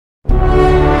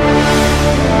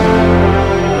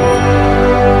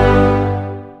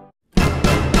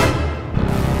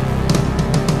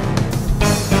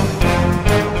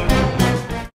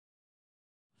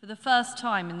first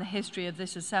time in the history of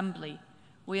this Assembly,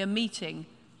 we are meeting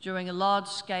during a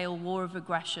large-scale war of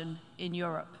aggression in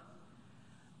Europe.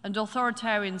 And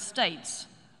authoritarian states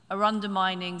are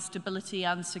undermining stability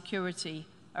and security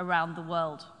around the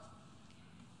world.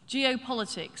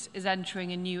 Geopolitics is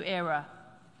entering a new era,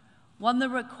 one that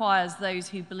requires those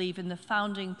who believe in the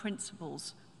founding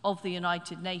principles of the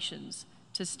United Nations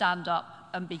to stand up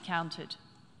and be counted.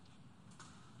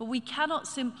 But we cannot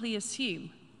simply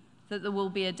assume that there will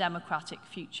be a democratic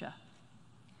future.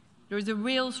 There is a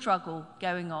real struggle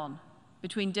going on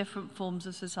between different forms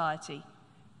of society,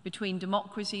 between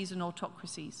democracies and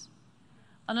autocracies.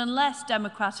 And unless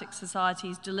democratic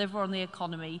societies deliver on the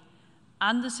economy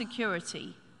and the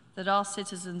security that our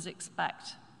citizens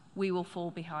expect, we will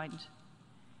fall behind.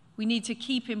 We need to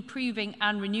keep improving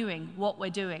and renewing what we're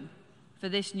doing for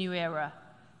this new era,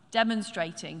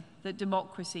 demonstrating that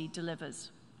democracy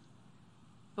delivers.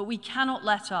 But we cannot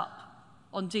let up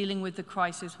on dealing with the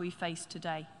crisis we face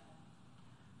today.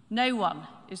 No one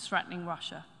is threatening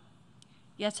Russia.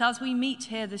 Yet as we meet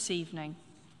here this evening,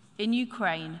 in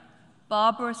Ukraine,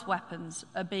 barbarous weapons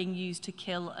are being used to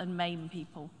kill and maim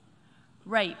people.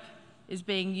 Rape is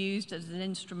being used as an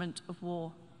instrument of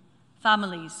war.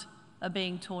 Families are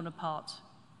being torn apart.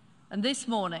 And this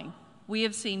morning, we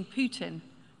have seen Putin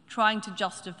trying to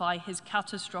justify his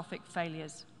catastrophic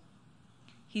failures.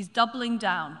 He's doubling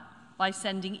down by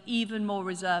sending even more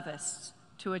reservists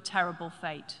to a terrible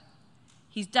fate.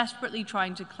 He's desperately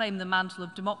trying to claim the mantle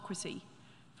of democracy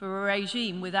for a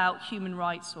regime without human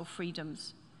rights or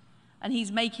freedoms. And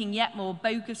he's making yet more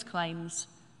bogus claims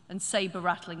and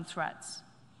saber-rattling threats.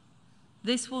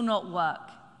 This will not work.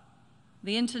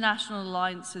 The international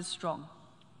alliance is strong,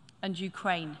 and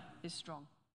Ukraine is strong.